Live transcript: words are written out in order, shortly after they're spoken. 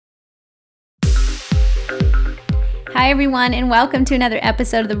Hi, everyone, and welcome to another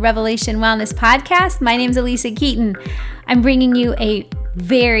episode of the Revelation Wellness Podcast. My name is Elisa Keaton. I'm bringing you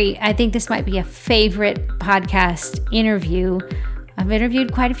I think this might be a favorite podcast interview. I've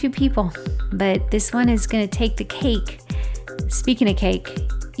interviewed quite a few people, but this one is going to take the cake. Speaking of cake,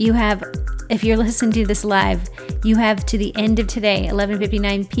 if you're listening to this live, you have to the end of today,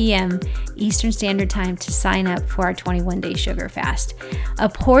 11:59 p.m. Eastern Standard Time, to sign up for our 21-day sugar fast. A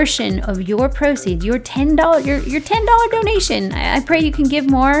portion of your proceeds, your $10 donation. I pray you can give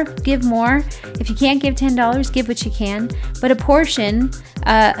more. If you can't give $10, give what you can. But a portion,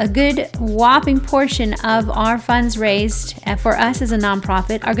 a good whopping portion of our funds raised for us as a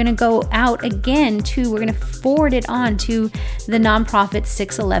nonprofit are going to go out again we're going to forward it on to the nonprofit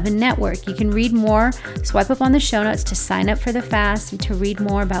 611 network. You can read more. Swipe up on the show notes to sign up for the fast and to read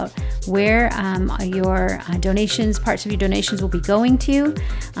more about where your donations, parts of your donations will be going to.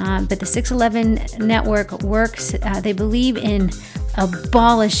 But the 611 network works, they believe in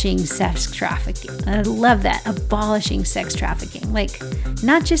abolishing sex trafficking. I love that. Abolishing sex trafficking. Like,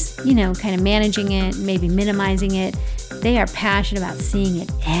 not just, kind of managing it, maybe minimizing it. They are passionate about seeing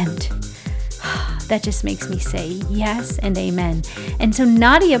it end. That just makes me say yes and amen. And so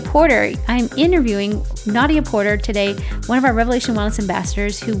Nadia Porter, I'm interviewing Nadia Porter today, one of our Revelation Wellness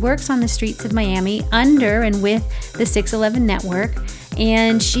ambassadors who works on the streets of Miami under and with the 611 network.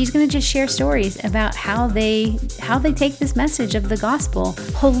 And she's going to just share stories about how they take this message of the gospel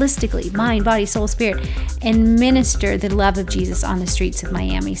holistically, mind, body, soul, spirit, and minister the love of Jesus on the streets of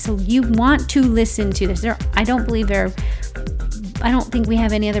Miami. So you want to listen to this. I don't think we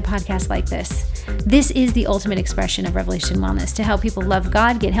have any other podcast like this. This is the ultimate expression of Revelation Wellness, to help people love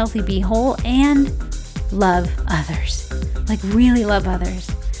God, get healthy, be whole, and love others. Like, really love others.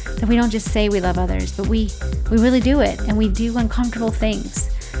 That we don't just say we love others, but we really do it. And we do uncomfortable things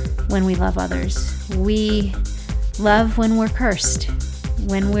when we love others. We love when we're cursed.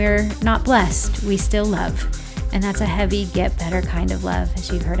 When we're not blessed, we still love. And that's a heavy, get better kind of love, as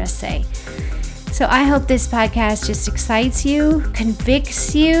you've heard us say. So I hope this podcast just excites you,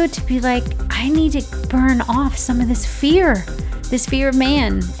 convicts you to be like, I need to burn off some of this fear of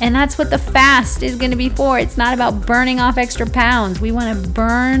man. And that's what the fast is going to be for. It's not about burning off extra pounds. We want to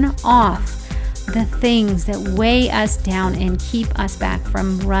burn off the things that weigh us down and keep us back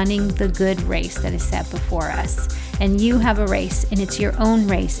from running the good race that is set before us. And you have a race, and it's your own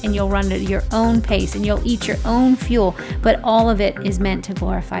race, and you'll run at your own pace, and you'll eat your own fuel, but all of it is meant to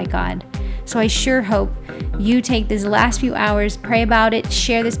glorify God. So I sure hope you take these last few hours, pray about it,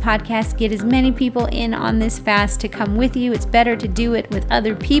 share this podcast, get as many people in on this fast to come with you. It's better to do it with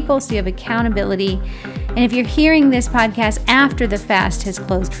other people so you have accountability. And if you're hearing this podcast after the fast has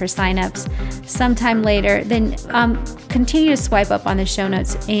closed for signups sometime later, then continue to swipe up on the show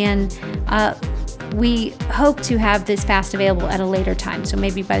notes, and we hope to have this fast available at a later time. So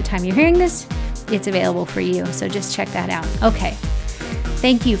maybe by the time you're hearing this, it's available for you. So just check that out. Okay.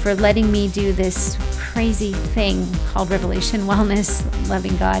 Thank you for letting me do this crazy thing called Revelation Wellness,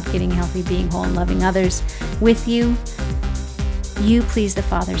 loving God, getting healthy, being whole, and loving others with you. You please the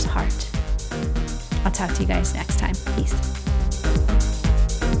Father's heart. I'll talk to you guys next time. Peace.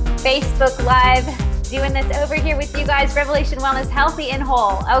 Facebook Live, doing this over here with you guys, Revelation Wellness, healthy and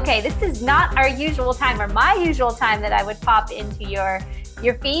whole. Okay, this is not our usual time, or my usual time that I would pop into your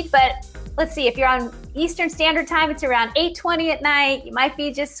feed, but let's see, if you're on Eastern Standard Time, it's around 8:20 at night. You might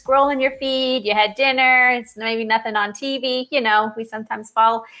be just scrolling your feed. You had dinner. It's maybe nothing on TV. We sometimes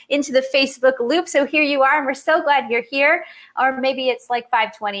fall into the Facebook loop. So here you are, and we're so glad you're here. Or maybe it's like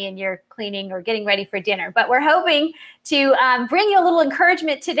 5:20 and you're cleaning or getting ready for dinner. But we're hoping to bring you a little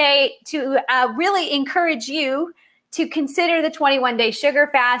encouragement today to really encourage you to consider the 21-day sugar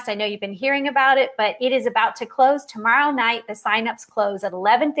fast. I know you've been hearing about it, but it is about to close tomorrow night. The signups close at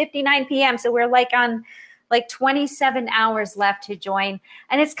 11:59 p.m. So we're on 27 hours left to join.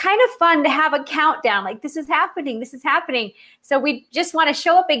 And it's kind of fun to have a countdown. Like, this is happening. So we just want to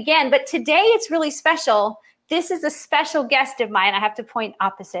show up again. But today it's really special. This is a special guest of mine. I have to point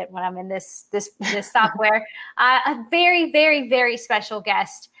opposite when I'm in this software. A very, very, very special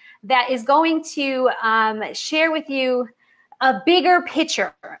guest that is going to share with you a bigger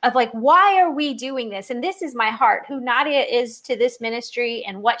picture of why are we doing this? And this is my heart, who Nadia is to this ministry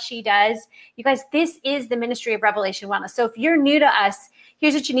and what she does. You guys, this is the ministry of Revelation Wellness. So if you're new to us,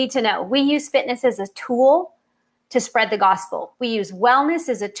 here's what you need to know. We use fitness as a tool to spread the gospel. We use wellness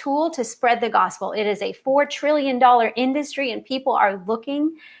as a tool to spread the gospel. It is a $4 trillion industry, and people are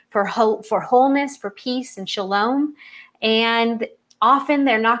looking for wholeness, for peace and shalom. And often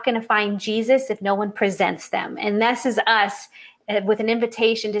they're not going to find Jesus if no one presents them. And this is us with an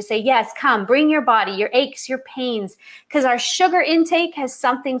invitation to say, yes, come, bring your body, your aches, your pains, because our sugar intake has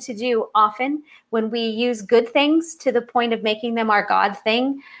something to do often when we use good things to the point of making them our God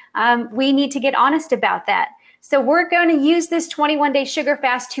thing. We need to get honest about that. So we're going to use this 21-day sugar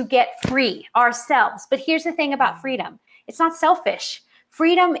fast to get free ourselves. But here's the thing about freedom. It's not selfish.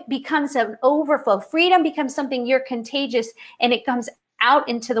 Freedom becomes an overflow. Freedom becomes something you're contagious, and it comes out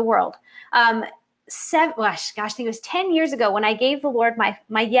into the world. I think it was 10 years ago when I gave the Lord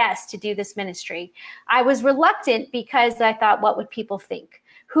my yes to do this ministry. I was reluctant because I thought, what would people think?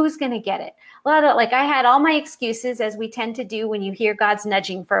 Who's going to get it? Like I had all my excuses, as we tend to do when you hear God's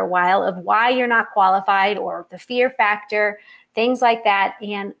nudging for a while, of why you're not qualified or the fear factor, things like that.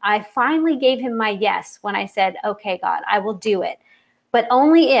 And I finally gave him my yes when I said, okay, God, I will do it. But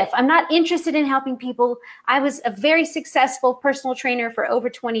only if. I'm not interested in helping people. I was a very successful personal trainer for over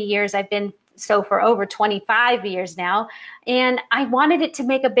 20 years. I've been so for over 25 years now. And I wanted it to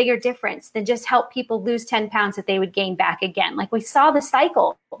make a bigger difference than just help people lose 10 pounds that they would gain back again. Like, we saw the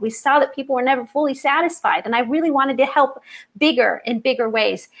cycle. We saw that people were never fully satisfied. And I really wanted to help bigger in bigger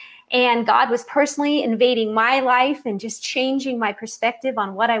ways. And God was personally invading my life and just changing my perspective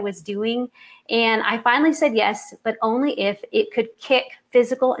on what I was doing. And I finally said yes, but only if it could kick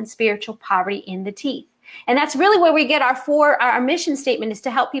physical and spiritual poverty in the teeth. And that's really where we get our mission statement, is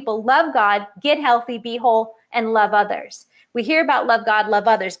to help people love God, get healthy, be whole, and love others. We hear about love God, love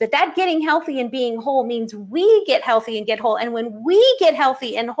others, but that getting healthy and being whole means we get healthy and get whole. And when we get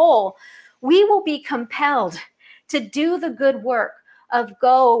healthy and whole, we will be compelled to do the good work of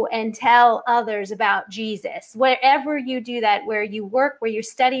go and tell others about Jesus. Wherever you do that, where you work, where you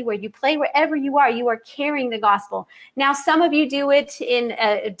study, where you play, wherever you are carrying the gospel. Now, some of you do it in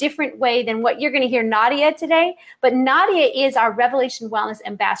a different way than what you're going to hear Nadia today, but Nadia is our Revelation Wellness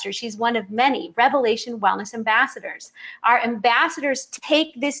Ambassador. She's one of many Revelation Wellness Ambassadors. Our ambassadors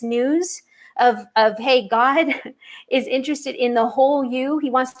take this news of hey, God is interested in the whole you. He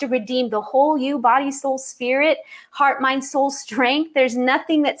wants to redeem the whole you, body, soul, spirit, heart, mind, soul, strength. There's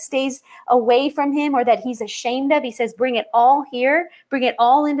nothing that stays away from him or that he's ashamed of. He says, bring it all here, bring it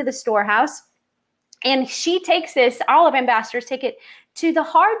all into the storehouse. And she takes this, all of ambassadors take it to the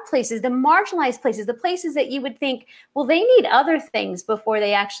hard places, the marginalized places, the places that you would think, well, they need other things before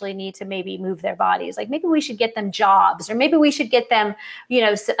they actually need to maybe move their bodies. Like, maybe we should get them jobs, or maybe we should get them,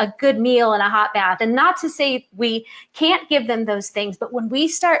 a good meal and a hot bath. And not to say we can't give them those things, but when we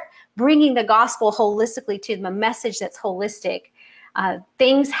start bringing the gospel holistically to them, a message that's holistic,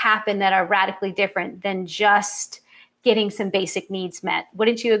 things happen that are radically different than just getting some basic needs met.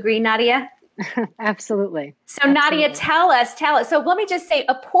 Wouldn't you agree, Nadia? Absolutely. So Nadia, tell us. So let me just say,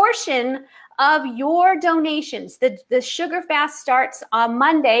 a portion of your donations, the sugar fast starts on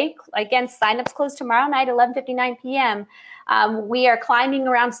Monday. Again, signups close tomorrow night, 11:59 p.m. We are climbing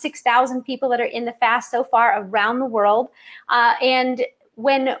around 6,000 people that are in the fast so far around the world. And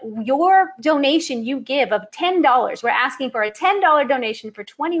when your donation you give of $10, we're asking for a $10 donation for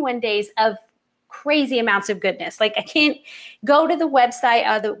 21 days of crazy amounts of goodness. Like, I can't go to the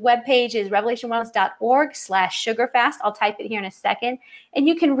website. The webpage is revelationwellness.org/sugarfast. I'll type it here in a second, and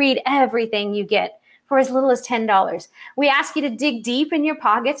you can read everything you get for as little as $10. We ask you to dig deep in your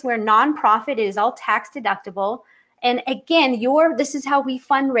pockets. We're a nonprofit. It is all tax deductible. And again, this is how we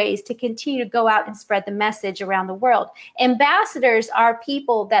fundraise to continue to go out and spread the message around the world. Ambassadors are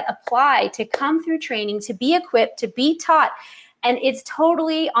people that apply to come through training, to be equipped, to be taught. And it's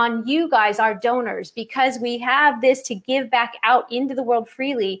totally on you guys, our donors, because we have this to give back out into the world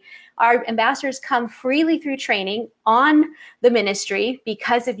freely. Our ambassadors come freely through training on the ministry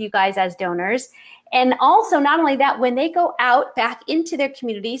because of you guys as donors. And also, not only that, when they go out back into their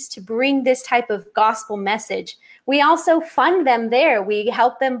communities to bring this type of gospel message, we also fund them there. We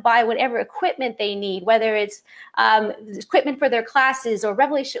help them buy whatever equipment they need, whether it's equipment for their classes or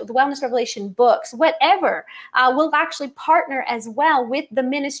the Wellness Revelation books, whatever. We'll actually partner as well with the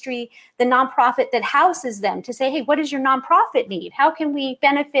ministry, the nonprofit that houses them, to say, hey, what does your nonprofit need? How can we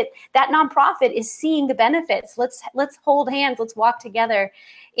benefit? That nonprofit is seeing the benefits. Let's hold hands. Let's walk together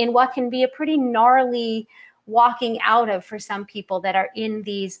in what can be a pretty gnarly walking out of for some people that are in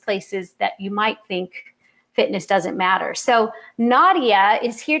these places that you might think fitness doesn't matter. So Nadia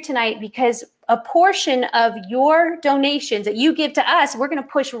is here tonight because a portion of your donations that you give to us, we're going to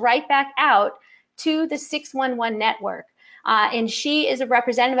push right back out to the 611 network. And she is a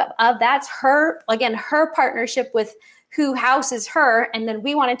representative of that's her partnership with who houses her. And then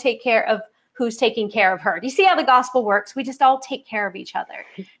we want to take care of who's taking care of her. Do you see how the gospel works? We just all take care of each other.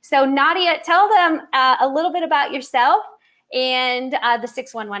 So Nadia, tell them a little bit about yourself and the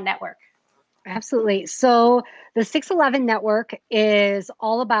 611 network. Absolutely. So the 611 network is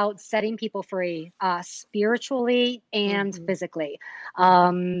all about setting people free, spiritually and Mm-hmm. physically.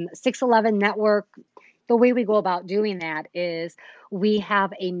 611 network, the way we go about doing that is we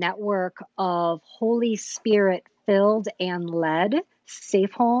have a network of Holy Spirit filled and led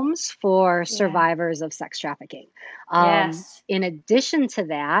safe homes for Yeah. survivors of sex trafficking. Yes. In addition to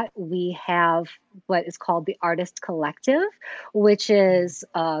that, we have what is called the Artist Collective, which is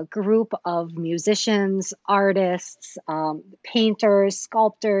a group of musicians, artists, painters,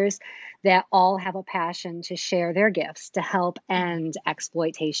 sculptors that all have a passion to share their gifts to help end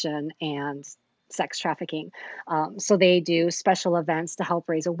exploitation and sex trafficking. So they do special events to help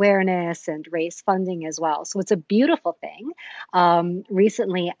raise awareness and raise funding as well. So it's a beautiful thing.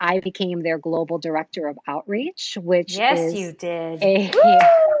 Recently, I became their global director of outreach, which Yes, you is did. a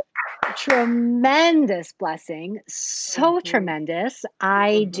tremendous blessing, so Mm-hmm. tremendous.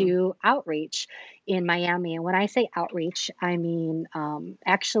 I Mm-hmm. do outreach in Miami. And when I say outreach, I mean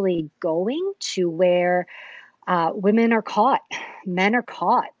actually going to where women are caught, men are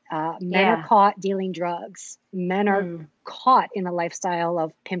caught, men are Yeah. caught dealing drugs, men are Mm. caught in the lifestyle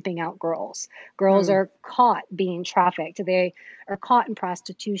of pimping out girls. Girls Mm. are caught being trafficked. They are caught in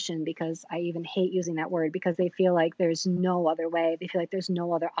prostitution, because I even hate using that word, because they feel like there's no other way. They feel like there's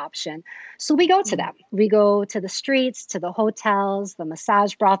no other option. So we go to Mm. them. We go to the streets, to the hotels, the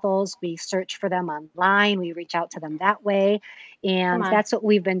massage brothels. We search for them online. We reach out to them that way. Come And on. that's what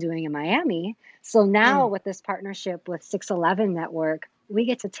we've been doing in Miami. So now Mm. with this partnership with 611 Network, we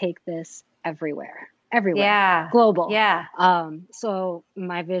get to take this everywhere, Yeah. global. Yeah. So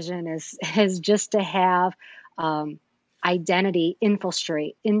my vision is just to have identity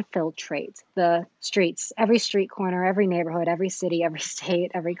infiltrate the streets, every street corner, every neighborhood, every city, every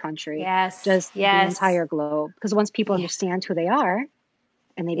state, every country, Yes. just the Yes. entire globe. Because once people Yeah. understand who they are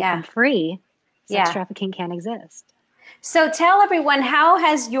and they become Yeah. free, sex Yeah. trafficking can't exist. So tell everyone, how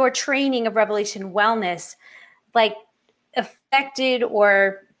has your training of Revelation Wellness like affected,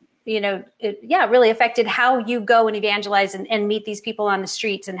 or really affected how you go and evangelize and meet these people on the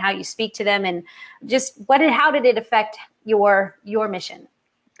streets, and how you speak to them, and just how did it affect your mission?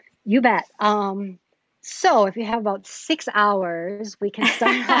 You bet. So if you have about 6 hours, we can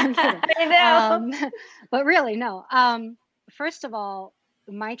start. I'm kidding. I know. Um, but really, no. First of all,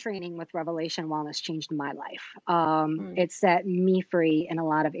 my training with Revelation Wellness changed my life. Mm. It set me free in a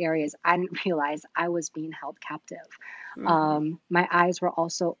lot of areas. I didn't realize I was being held captive. Mm-hmm. My eyes were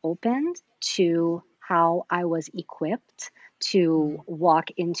also opened to how I was equipped to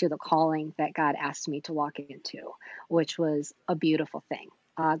walk into the calling that God asked me to walk into, which was a beautiful thing.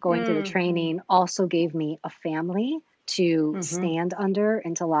 Going through the Mm. training also gave me a family to Mm-hmm. stand under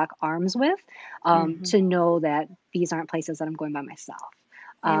and to lock arms with, Mm-hmm. to know that these aren't places that I'm going by myself.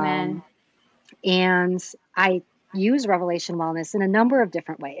 Amen. And I use Revelation Wellness in a number of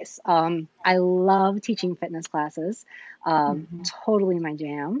different ways. I love teaching fitness classes, Mm-hmm. totally my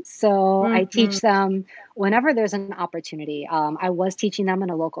jam. So I Mm-hmm. teach them whenever there's an opportunity. I was teaching them in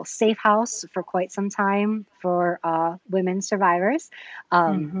a local safe house for quite some time for women survivors.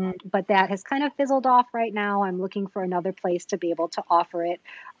 Mm-hmm. But that has kind of fizzled off right now. I'm looking for another place to be able to offer it.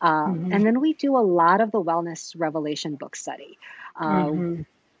 Mm-hmm. And then we do a lot of the Wellness Revelation book study. Mm-hmm.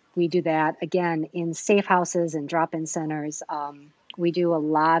 We do that again in safe houses and drop-in centers. We do a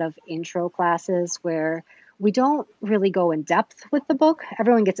lot of intro classes where we don't really go in depth with the book.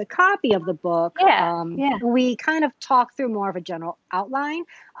 Everyone gets a copy of the book. Yeah. Yeah. We kind of talk through more of a general outline.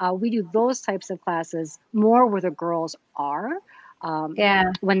 We do those types of classes more where the girls are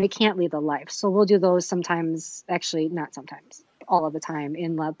Yeah. when they can't leave the life. So we'll do those sometimes, actually not sometimes, all of the time,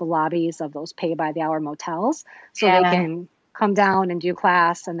 in the lobbies of those pay-by-the-hour motels, so they Yeah. can come down and do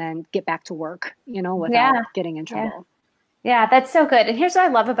class and then get back to work, without Yeah. getting in Yeah. trouble. Yeah. That's so good. And here's what I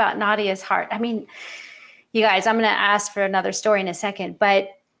love about Nadia's heart. I mean, you guys, I'm going to ask for another story in a second,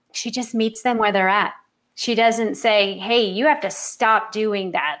 but she just meets them where they're at. She doesn't say, hey, you have to stop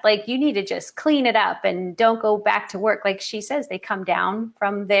doing that. Like, you need to just clean it up and don't go back to work. Like she says, they come down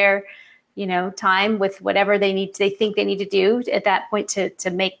from their, time with whatever they think they need to do at that point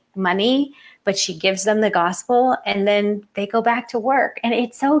to make money. But she gives them the gospel and then they go back to work. And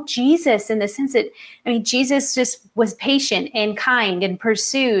it's so Jesus in the sense that, Jesus just was patient and kind and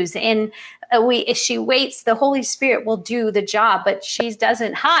pursues. And if she waits, the Holy Spirit will do the job, but she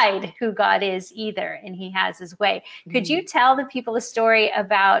doesn't hide who God is either. And he has his way. Mm-hmm. Could you tell the people a story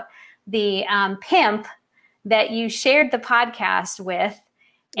about the pimp that you shared the podcast with,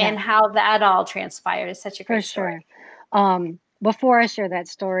 and how that all transpired? It's such a great story. Sure. Before I share that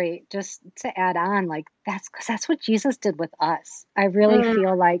story, just to add on, like that's what Jesus did with us. I really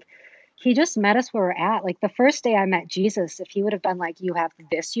feel like he just met us where we're at. Like the first day I met Jesus, if he would have been like, you have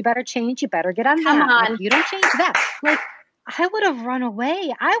this, you better change, you better get on Come that. on. If you don't change that, like I would have run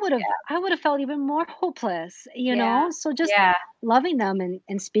away. I would have felt even more hopeless, you know? So just Yeah. loving them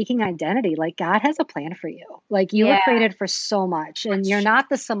and speaking identity, like God has a plan for you. Like you Yeah. were created for so much, and you're not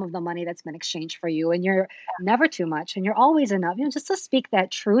the sum of the money that's been exchanged for you, and you're never too much, and you're always enough. You know, just to speak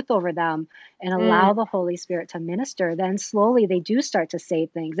that truth over them and allow the Holy Spirit to minister, then slowly they do start to say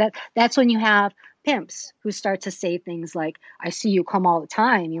things. That's when you have pimps who start to say things like, I see you come all the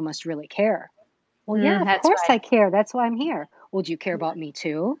time, you must really care. Well, yeah, of course I care. That's why I'm here. Well, do you care about me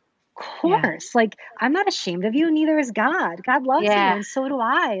too? Of course. Like, I'm not ashamed of you. Neither is God. God loves you, and so do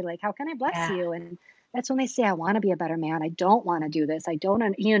I. Like, how can I bless you? And that's when they say, I want to be a better man. I don't want to do this. I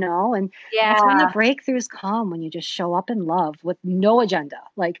don't, you know, and that's when the breakthroughs come, when you just show up in love with no agenda.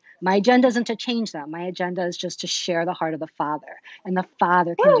 Like, my agenda isn't to change them. My agenda is just to share the heart of the Father, and the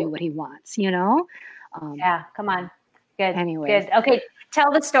Father can do what he wants, you know? Come on. Good. Anyways. Good. Okay.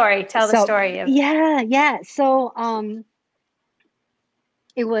 Tell the story. Tell the story. Yeah. So,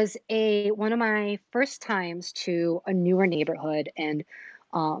 it was one of my first times to a newer neighborhood, and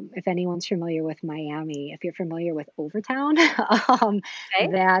if anyone's familiar with Miami, if you're familiar with Overtown,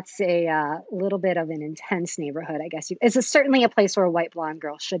 that's a little bit of an intense neighborhood, I guess. It's certainly a place where a white blonde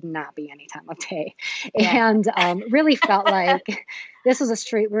girl should not be any time of day, and really felt like this was a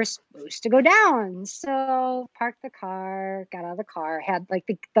street we're supposed to go down. So parked the car, got out of the car, had like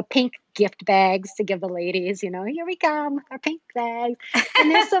the pink gift bags to give the ladies, you know, here we come, our pink bags. And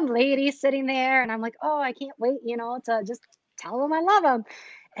there's some ladies sitting there, and I'm like, oh, I can't wait, you know, to just tell them I love them.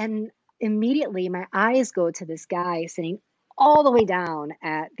 And immediately my eyes go to this guy sitting all the way down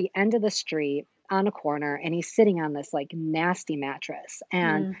at the end of the street on a corner, and he's sitting on this like nasty mattress,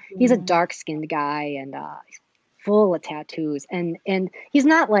 and he's a dark-skinned guy, and full of tattoos, and he's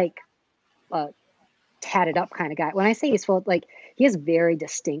not like a tatted up kind of guy. When I say he's full, like he has very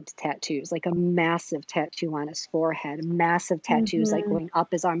distinct tattoos, like a massive tattoo on his forehead, massive tattoos like going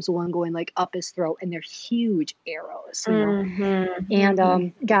up his arms, one going like up his throat, and they're huge arrows, you know?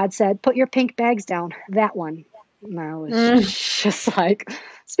 And God said, put your pink bags down, that one. And I was just like,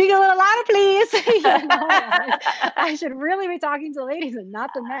 speak a little louder, please. You know, like, I should really be talking to the ladies and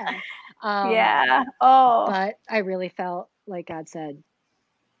not the men. But I really felt like God said,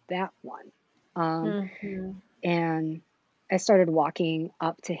 that one. And I started walking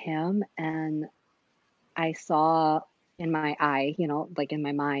up to him, and I saw in my eye, you know, like in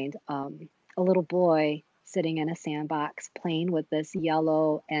my mind, a little boy sitting in a sandbox playing with this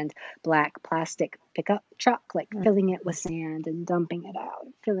yellow and black plastic pickup truck, like filling it with sand and dumping it out,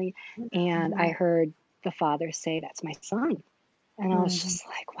 and I heard the Father say, that's my son. And I was just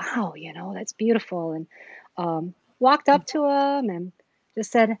like, wow, you know, that's beautiful. And walked up to him and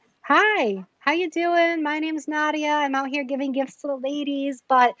just said, hi, how you doing? My name's Nadia. I'm out here giving gifts to the ladies,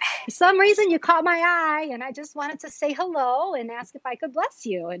 but for some reason you caught my eye, and I just wanted to say hello and ask if I could bless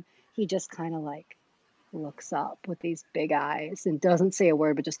you. And he just kind of like looks up with these big eyes and doesn't say a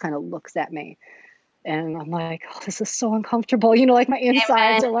word, but just kind of looks at me. And I'm like, oh, this is so uncomfortable. You know, like my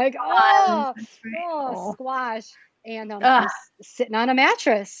insides are like, squash. And he's sitting on a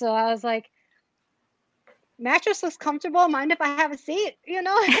mattress. So I was like, mattress looks comfortable. Mind if I have a seat? You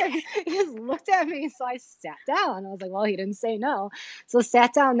know, he just looked at me. So I sat down. I was like, well, he didn't say no. So I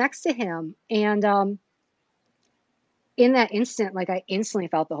sat down next to him. And in that instant, like I instantly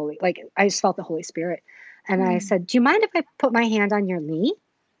felt I just felt the Holy Spirit. And I said, do you mind if I put my hand on your knee?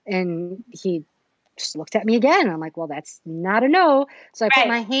 And he just looked at me again. I'm like, well, that's not a no. So I put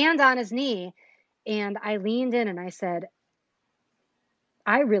my hand on his knee, and I leaned in and I said,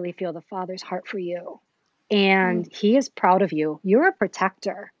 I really feel the Father's heart for you. And he is proud of you. You're a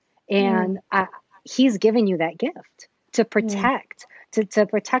protector. And he's given you that gift to protect, to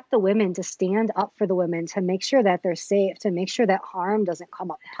protect the women, to stand up for the women, to make sure that they're safe, to make sure that harm doesn't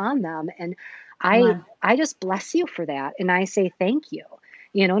come upon them. And I just bless you for that. And I say, thank you.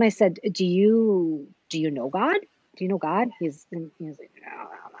 You know, and I said, do you know God? Do you know God? He's like, no.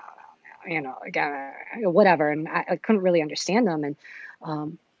 You know, again, whatever. And I couldn't really understand him. And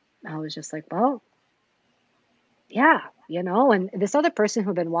I was just like, well, yeah, you know. And this other person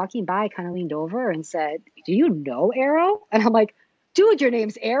who'd been walking by kind of leaned over and said, do you know Arrow? And I'm like, dude, your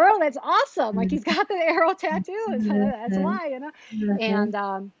name's Arrow? That's awesome. Like, he's got the arrow tattoo. That's why, you know.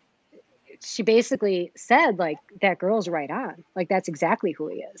 And she basically said, like, that girl's right on. Like, that's exactly who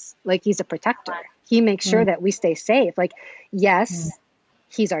he is. Like, he's a protector. He makes sure that we stay safe. Like, yes,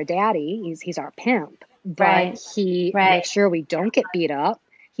 he's our daddy. He's our pimp. But he makes sure we don't get beat up.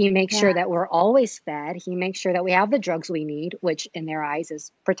 He makes sure that we're always fed. He makes sure that we have the drugs we need, which in their eyes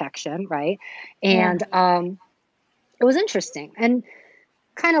is protection, right? And it was interesting. And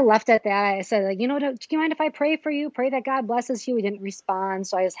kind of left at that. I said, like, do you mind if I pray for you? Pray that God blesses you. He didn't respond.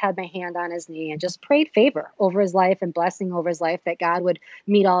 So I just had my hand on his knee and just prayed favor over his life and blessing over his life, that God would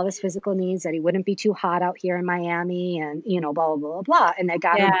meet all of his physical needs, that he wouldn't be too hot out here in Miami, and, blah, blah, blah, blah. And that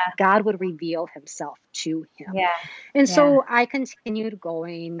God would reveal himself to him. Yeah. And so I continued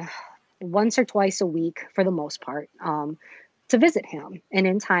going once or twice a week for the most part, to visit him. And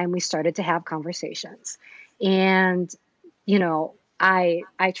in time, we started to have conversations. And,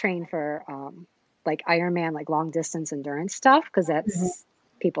 I train for like Ironman, like long distance endurance stuff, because that's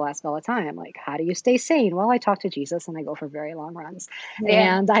people ask all the time, like, how do you stay sane? Well, I talk to Jesus and I go for very long runs,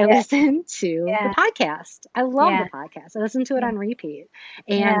 and I listen to the podcast. I love the podcast. I listen to it on repeat.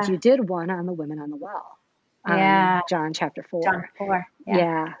 And you did one on the women on the well, John chapter 4. John 4.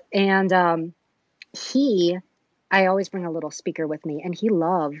 And I always bring a little speaker with me, and he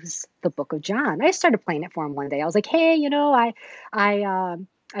loves the book of John. I started playing it for him one day. I was like, hey,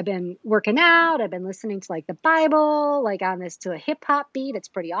 I've been working out. I've been listening to like the Bible, like on this to a hip hop beat. It's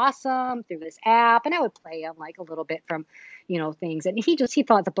pretty awesome through this app. And I would play him like a little bit from, things. And he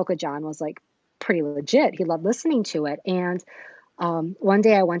thought the book of John was like pretty legit. He loved listening to it. And one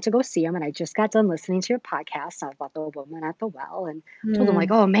day I went to go see him, and I just got done listening to your podcast about the woman at the well, and told him, like,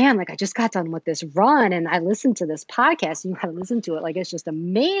 oh man, like I just got done with this run and I listened to this podcast, and you gotta listen to it. Like, it's just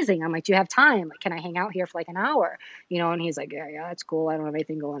amazing. I'm like, do you have time? Like, can I hang out here for like an hour? And he's like, yeah, it's cool. I don't have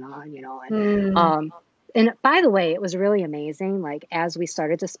anything going on, and by the way, it was really amazing. Like, as we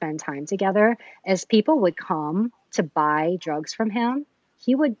started to spend time together, as people would come to buy drugs from him,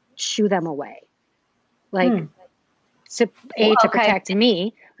 he would shoo them away. Like, to protect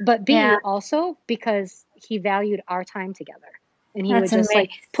me, but B, also because he valued our time together. And he would just like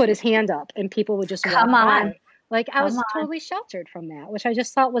put his hand up, and people would just walk by. Like, I was totally sheltered from that, which I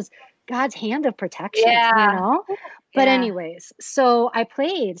just thought was God's hand of protection, But anyways, so I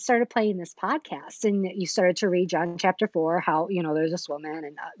started playing this podcast, and you started to read John chapter 4, how, there's this woman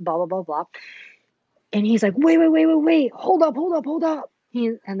and blah, blah, blah, blah. And he's like, wait, hold up.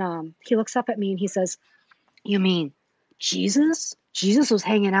 He looks up at me and he says, you mean Jesus was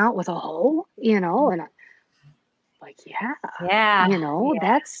hanging out with a hoe, and I'm like,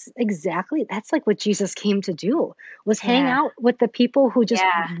 that's like what Jesus came to do, was hang out with the people who just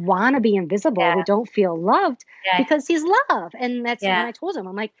want to be invisible, who don't feel loved, because he's love. And that's when I told him,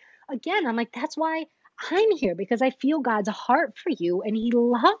 I'm like, that's why I'm here, because I feel God's heart for you, and he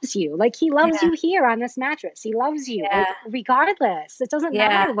loves you. Like, he loves you here on this mattress. He loves you regardless. It doesn't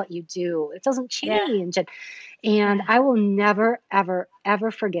matter what you do. It doesn't change. And I will never, ever,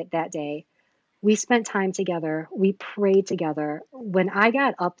 ever forget that day. We spent time together. We prayed together. When I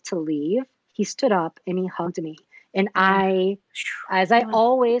got up to leave, he stood up and he hugged me. And I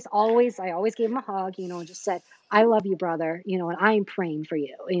always gave him a hug, and just said, I love you, brother, and I'm praying for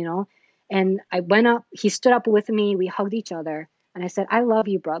you, And I went up, he stood up with me, we hugged each other, and I said, I love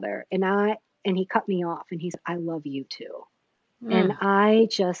you, brother. And he cut me off, and he said, I love you too. And I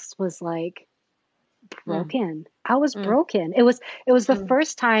just was like, broken. I was broken. It was the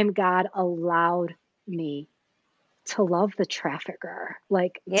first time God allowed me to love the trafficker,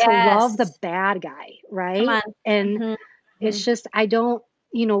 like to love the bad guy, right? And it's just,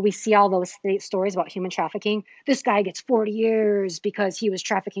 we see all those stories about human trafficking. This guy gets 40 years because he was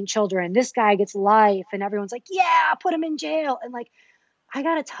trafficking children. This guy gets life, and everyone's like, yeah, put him in jail. And like, I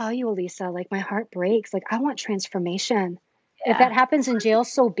gotta tell you, Elisa, like, my heart breaks. Like, I want transformation. If that happens in jail,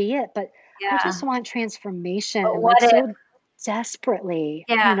 so be it. But I just want transformation, so desperately,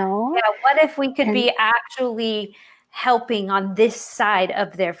 Yeah. What if we could be actually helping on this side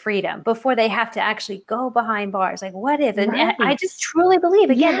of their freedom before they have to actually go behind bars? Like, what if? And I just truly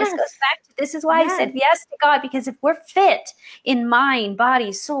believe, again, this goes back to, this is why I said yes to God, because if we're fit in mind,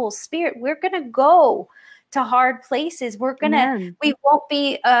 body, soul, spirit, we're going to go to hard places. We won't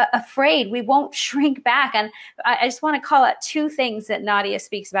be afraid. We won't shrink back. And I just want to call out two things that Nadia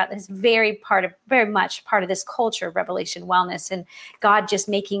speaks about. This very much part of this culture of Revelation Wellness, and God just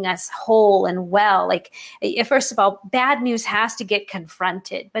making us whole and well. Like, first of all, bad news has to get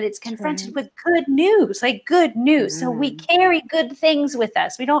confronted, but it's confronted with good news, like good news. So we carry good things with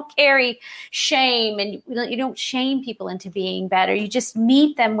us. We don't carry shame, and you don't shame people into being better. You just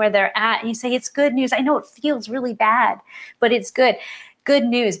meet them where they're at, and you say, it's good news. I know it feels really bad, but it's good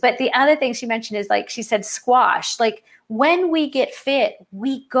news. But the other thing she mentioned is, like she said, squash. Like, when we get fit,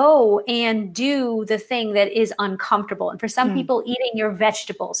 we go and do the thing that is uncomfortable. And for some people, eating your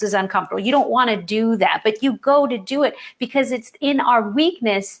vegetables is uncomfortable. You don't want to do that, but you go to do it because it's in our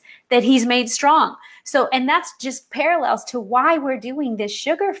weakness that he's made strong. So, and that's just parallels to why we're doing this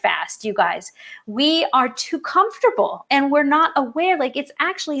sugar fast, you guys. We are too comfortable and we're not aware. Like, it's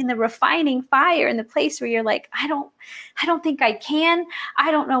actually in the refining fire, in the place where you're like, I don't think I can.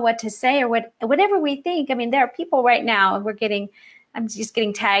 I don't know what to say, or whatever we think. I mean, there are people right now, and I'm just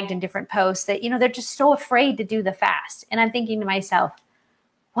getting tagged in different posts that, they're just so afraid to do the fast. And I'm thinking to myself,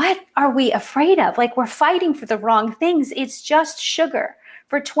 what are we afraid of? Like, we're fighting for the wrong things. It's just sugar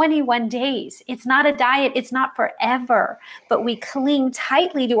for 21 days. It's not a diet. It's not forever, but we cling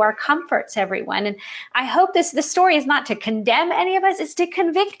tightly to our comforts, everyone. And I hope the story is not to condemn any of us. It's to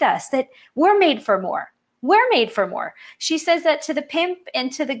convict us that we're made for more. We're made for more. She says that to the pimp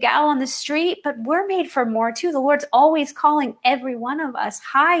and to the gal on the street, but we're made for more too. The Lord's always calling every one of us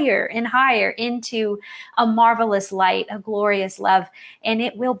higher and higher into a marvelous light, a glorious love, and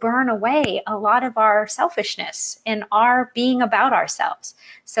it will burn away a lot of our selfishness and our being about ourselves.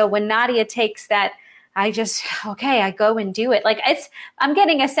 So when Nadia takes that, I go and do it. Like, I'm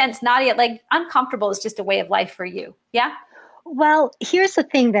getting a sense, Nadia, like, uncomfortable is just a way of life for you. Yeah. Well, here's the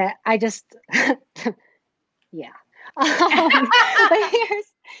thing that I just, yeah. But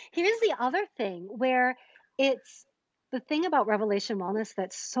here's the other thing where it's the thing about Revelation Wellness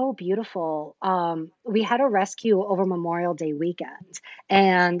that's so beautiful. We had a rescue over Memorial Day weekend,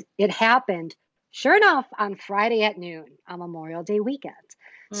 and it happened, sure enough, on Friday at noon on Memorial Day weekend.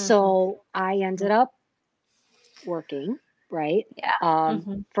 So I ended up working, right? Yeah.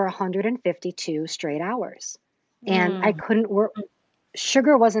 For 152 straight hours. And I couldn't work.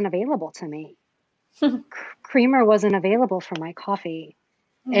 Sugar wasn't available to me. Creamer wasn't available for my coffee.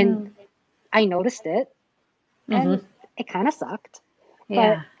 And I noticed it. And it kind of sucked.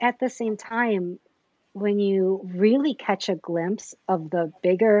 Yeah. But at the same time, when you really catch a glimpse of the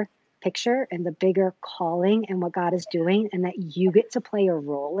bigger picture and the bigger calling and what God is doing, and that you get to play a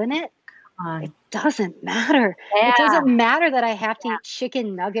role in it, it doesn't matter. Yeah. It doesn't matter that I have to eat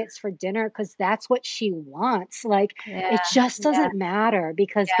chicken nuggets for dinner because that's what she wants. Like, it just doesn't matter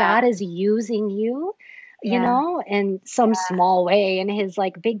because God is using you, you know, in some small way in his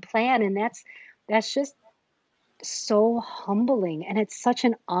like big plan. And that's just so humbling, and it's such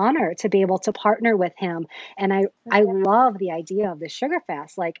an honor to be able to partner with him. And I love the idea of the sugar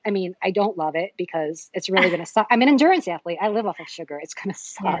fast. Like, I mean, I don't love it because it's really going to suck. I'm an endurance athlete. I live off of sugar. It's going to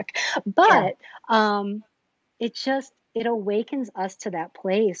suck. But it awakens us to that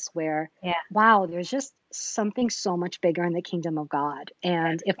place where, wow, there's just something so much bigger in the kingdom of God.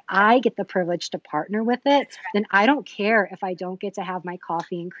 And if I get the privilege to partner with it, then I don't care if I don't get to have my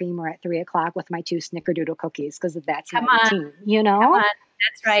coffee and creamer at 3:00 with my 2 snickerdoodle cookies, because that's my routine, you know? Come on.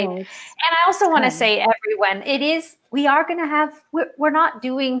 That's right. So and I also want to say, everyone,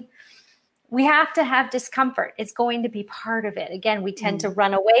 we have to have discomfort. It's going to be part of it. Again, we tend to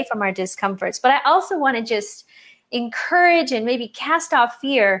run away from our discomforts, but I also want to just encourage and maybe cast off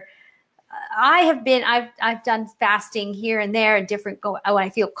fear. I've done fasting here and there and when I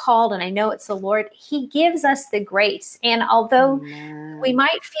feel called and I know it's the Lord, he gives us the grace. And although we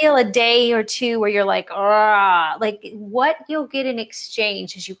might feel a day or two where you're like what you'll get in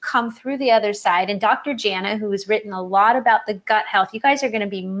exchange as you come through the other side. And Dr. Jana, who has written a lot about the gut health, you guys are going to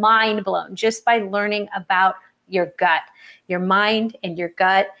be mind blown just by learning about your gut, your mind and your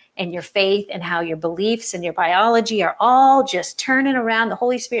gut and your faith, and how your beliefs and your biology are all just turning around. The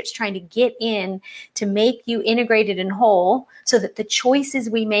Holy Spirit's trying to get in to make you integrated and whole so that the choices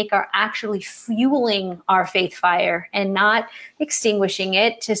we make are actually fueling our faith fire and not extinguishing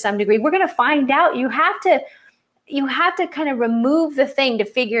it to some degree. We're going to find out. You have to kind of remove the thing to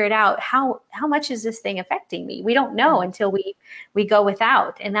figure it out. How much is this thing affecting me? We don't know until we go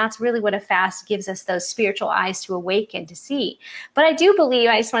without. And that's really what a fast gives us, those spiritual eyes to awaken, to see. But I do believe,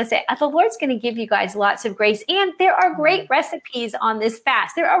 I just want to say, the Lord's going to give you guys lots of grace. And there are great recipes on this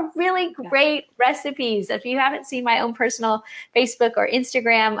fast. There are really great recipes. If you haven't seen my own personal Facebook or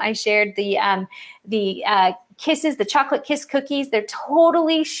Instagram, I shared the Kisses, the chocolate kiss cookies. They're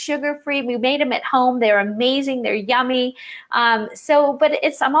totally sugar-free. We made them at home. They're amazing. They're yummy. But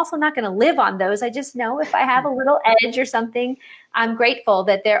I'm also not going to live on those. I just know if I have a little edge or something, I'm grateful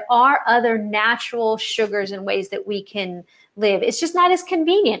that there are other natural sugars and ways that we can live. It's just not as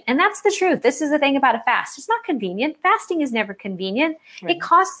convenient. And that's the truth. This is the thing about a fast. It's not convenient. Fasting is never convenient. Right. It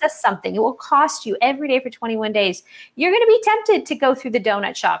costs us something. It will cost you every day for 21 days. You're going to be tempted to go through the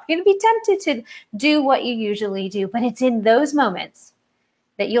donut shop. You're going to be tempted to do what you usually do. But it's in those moments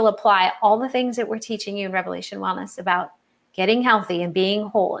that you'll apply all the things that we're teaching you in Revelation Wellness about getting healthy and being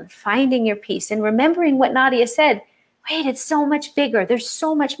whole and finding your peace and remembering what Nadia said. Wait, it's so much bigger. There's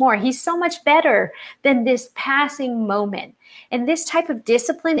so much more. He's so much better than this passing moment. And this type of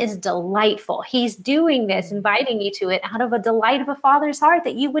discipline is delightful. He's doing this, inviting you to it out of a delight of a Father's heart,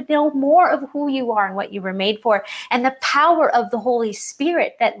 that you would know more of who you are and what you were made for, and the power of the Holy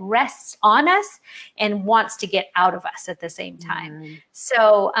Spirit that rests on us and wants to get out of us at the same time.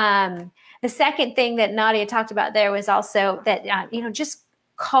 So the second thing that Nadia talked about there was also that, just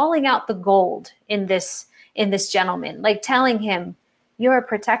calling out the gold in this gentleman, like telling him, you're a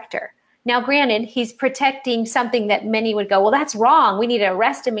protector. Now, granted, he's protecting something that many would go, well, that's wrong. We need to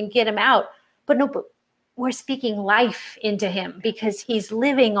arrest him and get him out. But we're speaking life into him, because he's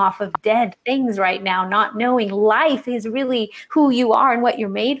living off of dead things right now, not knowing life is really who you are and what you're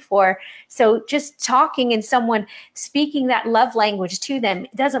made for. So just talking and someone speaking that love language to them,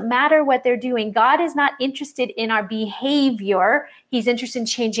 it doesn't matter what they're doing. God is not interested in our behavior. He's interested in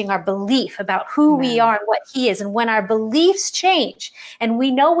changing our belief about who we are and what he is. And when our beliefs change and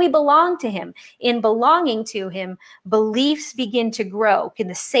we know we belong to him, in belonging to him, beliefs begin to grow. In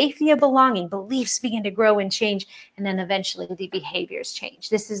the safety of belonging, beliefs begin to grow and change. And then eventually the behaviors change.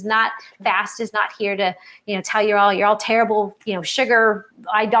 This is not, fast is not here to, tell you're all terrible, sugar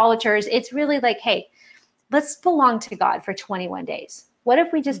idolaters. It's really like, hey, let's belong to God for 21 days. What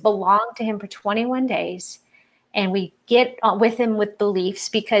if we just belong to him for 21 days? And we get with him with beliefs,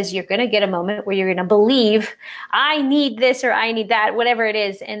 because you're going to get a moment where you're going to believe, I need this or I need that, whatever it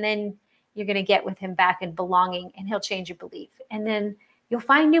is. And then you're going to get with him back in belonging, and he'll change your belief. And then you'll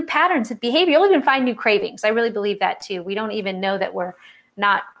find new patterns of behavior. You'll even find new cravings. I really believe that too. We don't even know that we're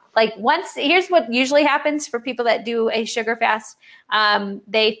not, like, here's what usually happens for people that do a sugar fast.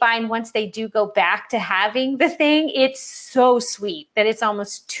 They find once they do go back to having the thing, it's so sweet that it's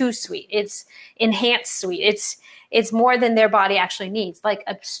almost too sweet. It's enhanced sweet. It's more than their body actually needs. Like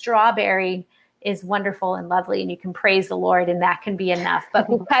a strawberry is wonderful and lovely, and you can praise the Lord, and that can be enough. But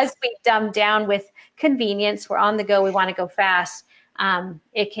because we dumb down with convenience, we're on the go, we want to go fast,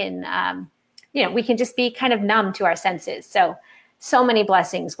 it can, we can just be kind of numb to our senses. So many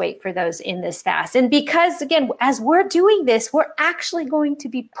blessings wait for those in this fast. And because, again, as we're doing this, we're actually going to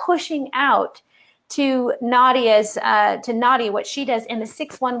be pushing out to Nadia, what she does in the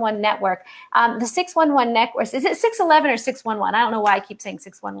 611 network. The 611 network, is it 611 or 611? I don't know why I keep saying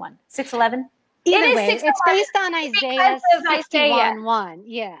 611. 611? Either way, it's based on Isaiah 61:1.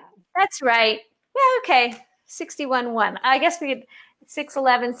 Yeah. That's right. Yeah, okay. 61:1. I guess we could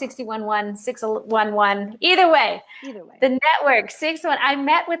 611, 61:1, 611. Either way. The network, 611. I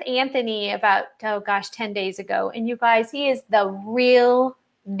met with Anthony about, 10 days ago. And you guys, he is the real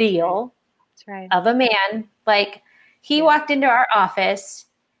deal of a man. Like, he walked into our office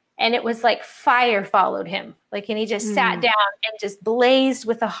and it was like fire followed him. Like, and he just sat down and just blazed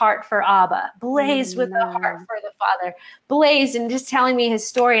with a heart for Abba, blazed with a heart for the Father, blazed, and just telling me his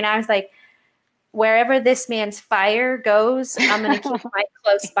story. And I was like, wherever this man's fire goes, I'm going to keep mine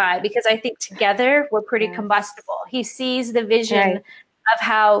close by, because I think together we're pretty combustible. He sees the vision of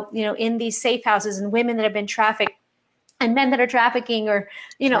how, in these safe houses, and women that have been trafficked and men that are trafficking, or,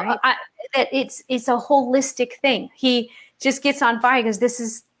 that it's a holistic thing. He just gets on fire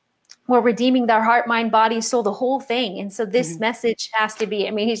because we're redeeming their heart, mind, body, soul, the whole thing. And so this message has to be,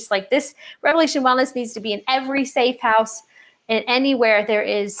 he's like, this Revelation Wellness needs to be in every safe house, and anywhere there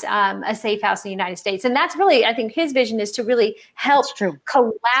is a safe house in the United States. And that's really, I think his vision is to really help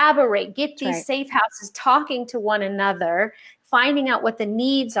collaborate, get these safe houses talking to one another, finding out what the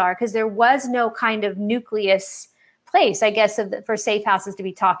needs are, because there was no kind of nucleus place, I guess, for safe houses to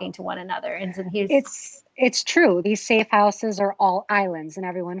be talking to one another. And so it's true. These safe houses are all islands, and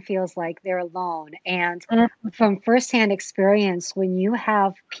everyone feels like they're alone. And from firsthand experience, when you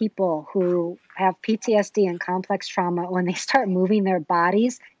have people who have PTSD and complex trauma, when they start moving their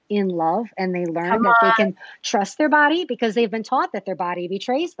bodies in love, and they learn that they can trust their body, because they've been taught that their body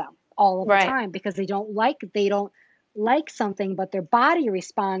betrays them all of the time, because they don't like something, but their body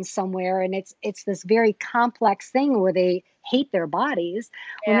responds somewhere, and it's this very complex thing where they hate their bodies.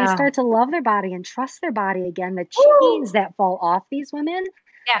 When they start to love their body and trust their body again, the chains that fall off these women.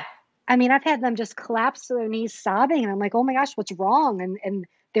 I've had them just collapse to their knees sobbing, and I'm like, oh my gosh, what's wrong? And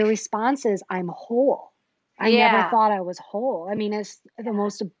their response is, I'm whole. I never thought I was whole. It's the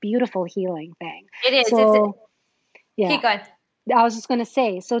most beautiful healing thing. It is. So, Keep going. I was just going to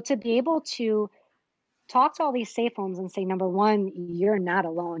say, so to be able to talk to all these safe homes and say, number one, you're not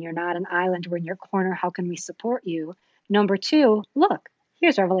alone. You're not an island. We're in your corner. How can we support you? Number two, look,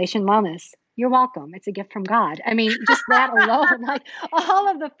 here's Revelation Wellness. You're welcome. It's a gift from God. I mean, just that alone, like all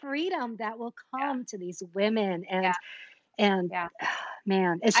of the freedom that will come to these women Yeah. and Yeah.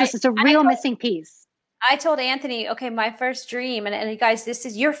 man, it's I, just, it's a I real missing piece. I told Anthony, okay, my first dream, and guys,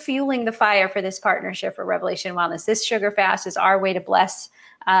 you're fueling the fire for this partnership for Revelation Wellness. This sugar fast is our way to bless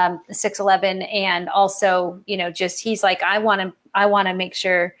the 611, and also, just he's like, I want to make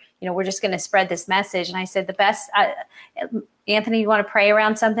sure, we're just going to spread this message. And I said, Anthony, you want to pray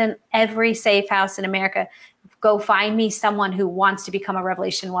around something? Every safe house in America, go find me someone who wants to become a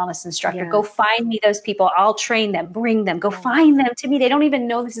Revelation Wellness instructor. Yes. Go find me those people. I'll train them, bring them, go find them to me. They don't even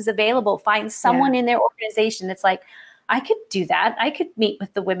know this is available. Find someone in their organization that's like, I could do that. I could meet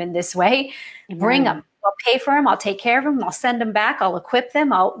with the women this way. Amen. Bring them. I'll pay for them. I'll take care of them. I'll send them back. I'll equip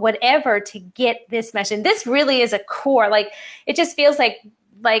them. I'll whatever to get this message. And this really is a core. Like, it just feels like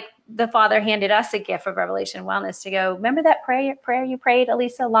the Father handed us a gift of Revelation Wellness to go, remember that prayer you prayed,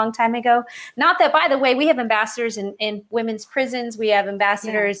 Elisa, a long time ago? Not that, by the way, we have ambassadors in women's prisons. We have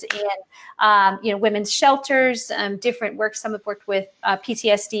ambassadors in, women's shelters, different work. Some have worked with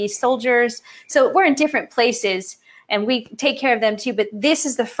PTSD soldiers. So we're in different places and we take care of them too. But this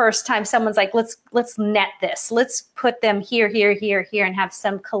is the first time someone's like, let's net this. Let's put them here, and have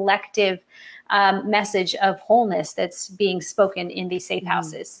some collective message of wholeness that's being spoken in these safe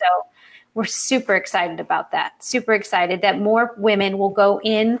houses. So we're super excited about that. Super excited that more women will go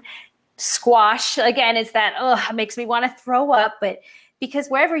in. Squash, again, it's that, it makes me want to throw up, but because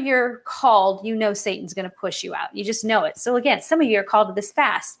wherever you're called, Satan's going to push you out. You just know it. So again, some of you are called to this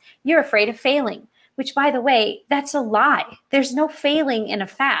fast. You're afraid of failing, which, by the way, that's a lie. There's no failing in a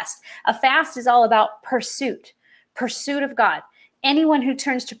fast. A fast is all about pursuit of God. Anyone who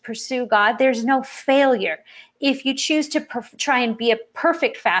turns to pursue God, there's no failure. If you choose to try and be a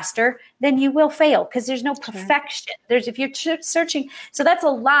perfect faster, then you will fail because there's no perfection. If you're searching, so that's a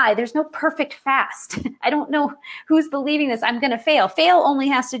lie. There's no perfect fast. I don't know who's believing this. I'm going to fail. Fail only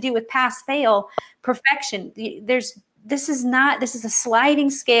has to do with pass, fail, perfection. This is a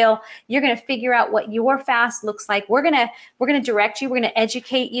sliding scale. You're going to figure out what your fast looks like. We're going to direct you. We're going to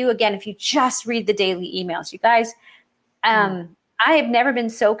educate you. Again, if you just read the daily emails, you guys, I have never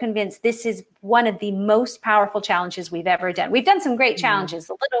been so convinced this is one of the most powerful challenges we've ever done. We've done some great challenges,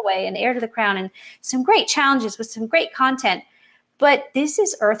 The Little Way and Heir to the Crown, and some great challenges with some great content. But this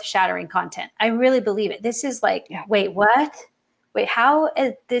is earth-shattering content. I really believe it. This is like, wait, what? Wait, how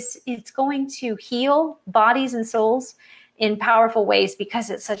is this? It's going to heal bodies and souls in powerful ways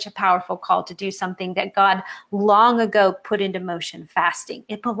because it's such a powerful call to do something that God long ago put into motion, fasting.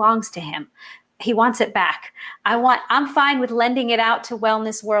 It belongs to him. He wants it back. I'm fine with lending it out to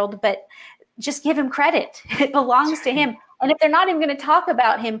Wellness World, but just give him credit. It belongs to him. And if they're not even going to talk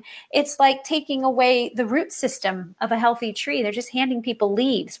about him, it's like taking away the root system of a healthy tree. They're just handing people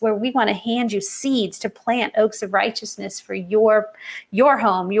leaves, where we want to hand you seeds to plant oaks of righteousness for your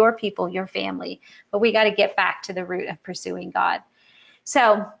home, your people, your family. But we got to get back to the root of pursuing God.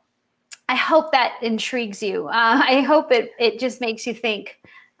 So I hope that intrigues you. I hope it just makes you think,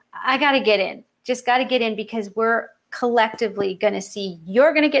 I got to get in. Just got to get in, because we're collectively going to see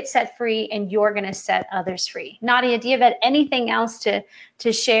you're going to get set free and you're going to set others free. Nadia, do you have anything else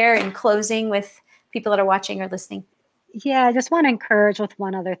to share in closing with people that are watching or listening? Yeah, I just want to encourage with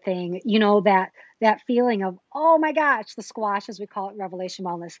one other thing, that feeling of, oh my gosh, the squash, as we call it, Revelation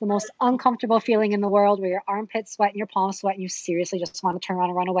Wellness, the most uncomfortable feeling in the world, where your armpits sweat and your palms sweat and you seriously just want to turn around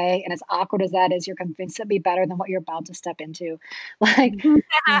and run away. And as awkward as that is, you're convinced it'll be better than what you're about to step into. Like,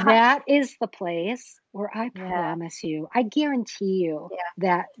 that is the place where I promise you, I guarantee you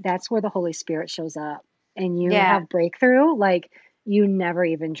that that's where the Holy Spirit shows up and you have breakthrough. Like, you never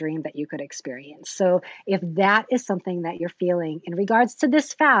even dreamed that you could experience. So if that is something that you're feeling in regards to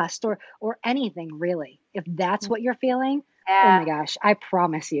this fast or anything really, if that's what you're feeling, oh my gosh, I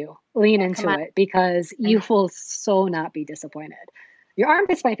promise you, lean into it, because you will so not be disappointed. Your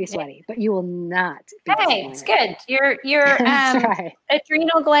armpits might be sweaty, but you will not be disappointed. It's good. Your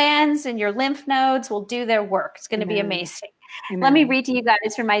adrenal glands and your lymph nodes will do their work. It's going to be amazing. Amen. Let me read to you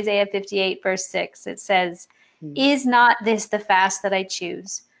guys from Isaiah 58, verse 6. It says, "Is not this the fast that I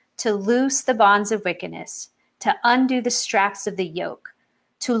choose, to loose the bonds of wickedness, to undo the straps of the yoke,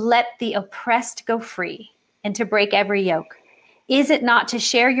 to let the oppressed go free, and to break every yoke? Is it not to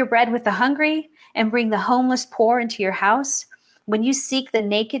share your bread with the hungry, and bring the homeless poor into your house? When you seek the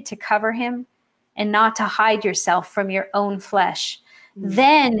naked to cover him, and not to hide yourself from your own flesh,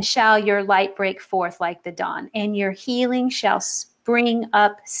 then shall your light break forth like the dawn, and your healing shall spring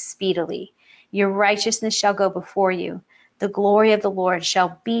up speedily. Your righteousness shall go before you. The glory of the Lord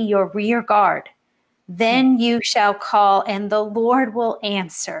shall be your rear guard. Then you shall call, and the Lord will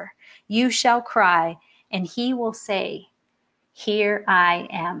answer. you shall cry, and he will say, here I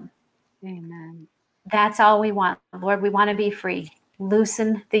am. Amen. That's all we want, Lord. We want to be free.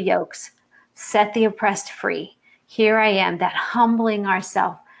 Loosen the yokes. Set the oppressed free. Here I am, that humbling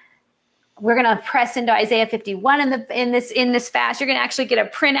ourselves. We're going to press into Isaiah 51 in this fast. You're going to actually get a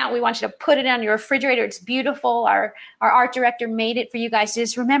printout. We want you to put it on your refrigerator. It's beautiful. Our art director made it for you guys.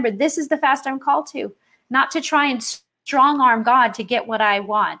 Just remember, this is the fast I'm called to, not to try and strong arm God to get what I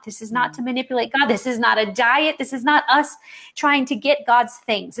want. This is not to manipulate God. This is not a diet. This is not us trying to get God's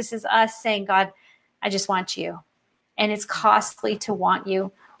things. This is us saying, God, I just want you. And it's costly to want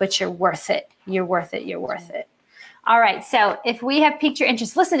you, but you're worth it. You're worth it. You're worth it. All right. So if we have piqued your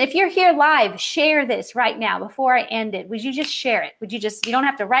interest, listen, if you're here live, share this right now before I end it. Would you just share it? Would you don't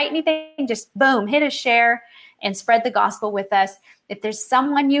have to write anything, just boom, hit a share and spread the gospel with us. If there's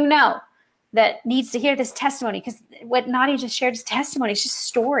someone you know that needs to hear this testimony, because what Nadia just shared is testimony. It's just a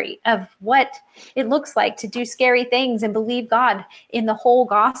story of what it looks like to do scary things and believe God in the whole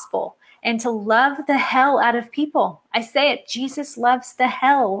gospel. And to love the hell out of people. I say it, Jesus loves the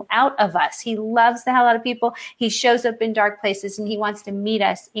hell out of us. He loves the hell out of people. He shows up in dark places, and he wants to meet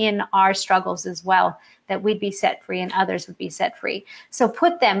us in our struggles as well, that we'd be set free and others would be set free. So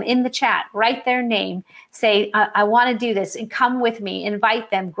put them in the chat, write their name, say, I want to do this, and come with me,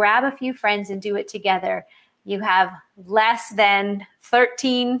 invite them, grab a few friends and do it together. You have less than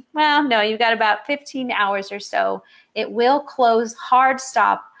 13, well, no, you've got about 15 hours or so. It will close hard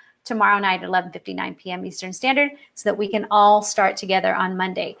stop tomorrow night at 11:59 p.m. Eastern Standard, so that we can all start together on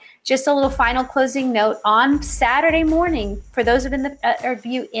Monday. Just a little final closing note. On Saturday morning, for those of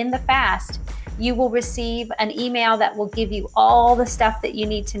you in the fast, you will receive an email that will give you all the stuff that you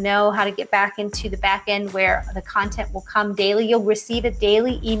need to know, how to get back into the back end where the content will come daily. You'll receive a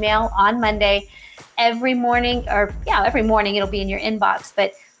daily email on Monday every morning, every morning it'll be in your inbox,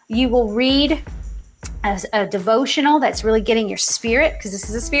 but you will read as a devotional that's really getting your spirit, because this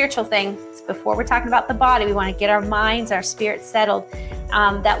is a spiritual thing. It's before we're talking about the body, we want to get our minds, our spirit settled.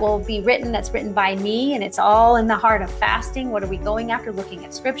 That will be written, that's written by me, and it's all in the heart of fasting. What are we going after? Looking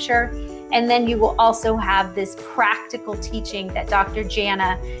at scripture. And then you will also have this practical teaching that Dr.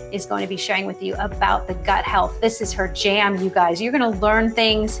 Jana is going to be sharing with you about the gut health. This is her jam, you guys. You're going to learn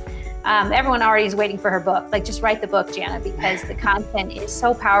things. Everyone already is waiting for her book. Like, just write the book, Jana, because the content is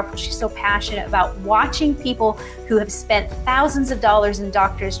so powerful. She's so passionate about watching people who have spent thousands of dollars in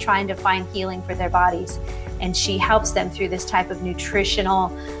doctors trying to find healing for their bodies. And she helps them through this type of nutritional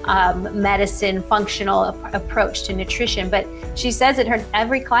medicine, functional approach to nutrition. But she says that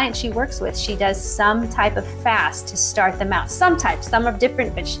every client she works with, she does some type of fast to start them out. Some are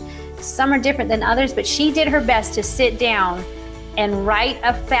different, but some are different than others. But she did her best to sit down and write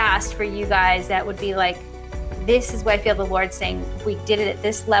a fast for you guys that would be like, this is what I feel the Lord saying, if we did it at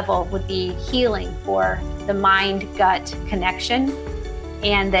this level, would be healing for the mind-gut connection.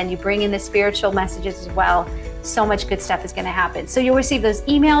 And then you bring in the spiritual messages as well. So much good stuff is going to happen. So you'll receive those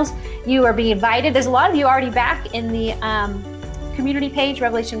emails. You are being invited. There's a lot of you already back in the community page,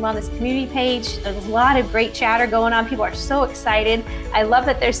 Revelation Wellness community page. There's a lot of great chatter going on. People are so excited. I love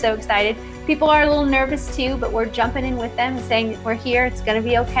that they're so excited. People are a little nervous too, but we're jumping in with them and saying, we're here. It's going to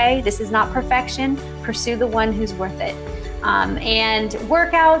be okay. This is not perfection. Pursue the one who's worth it. And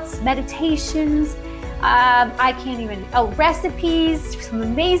workouts, meditations, recipes, some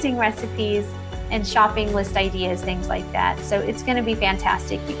amazing recipes, and shopping list ideas, things like that. So it's going to be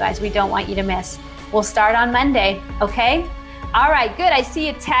fantastic, you guys. We don't want you to miss. We'll start on Monday, okay? All right, good. I see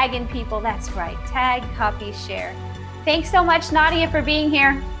you tagging people. That's right. Tag, copy, share. Thanks so much, Nadia, for being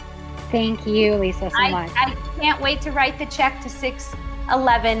here. Thank you, Lisa, so much. I can't wait to write the check to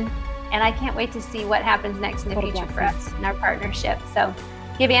 611, and I can't wait to see what happens next in the future for us in our partnership. So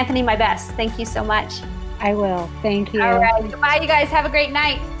give Anthony my best. Thank you so much. I will. Thank you. All right. Goodbye, you guys. Have a great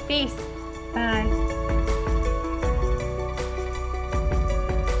night. Peace. Bye.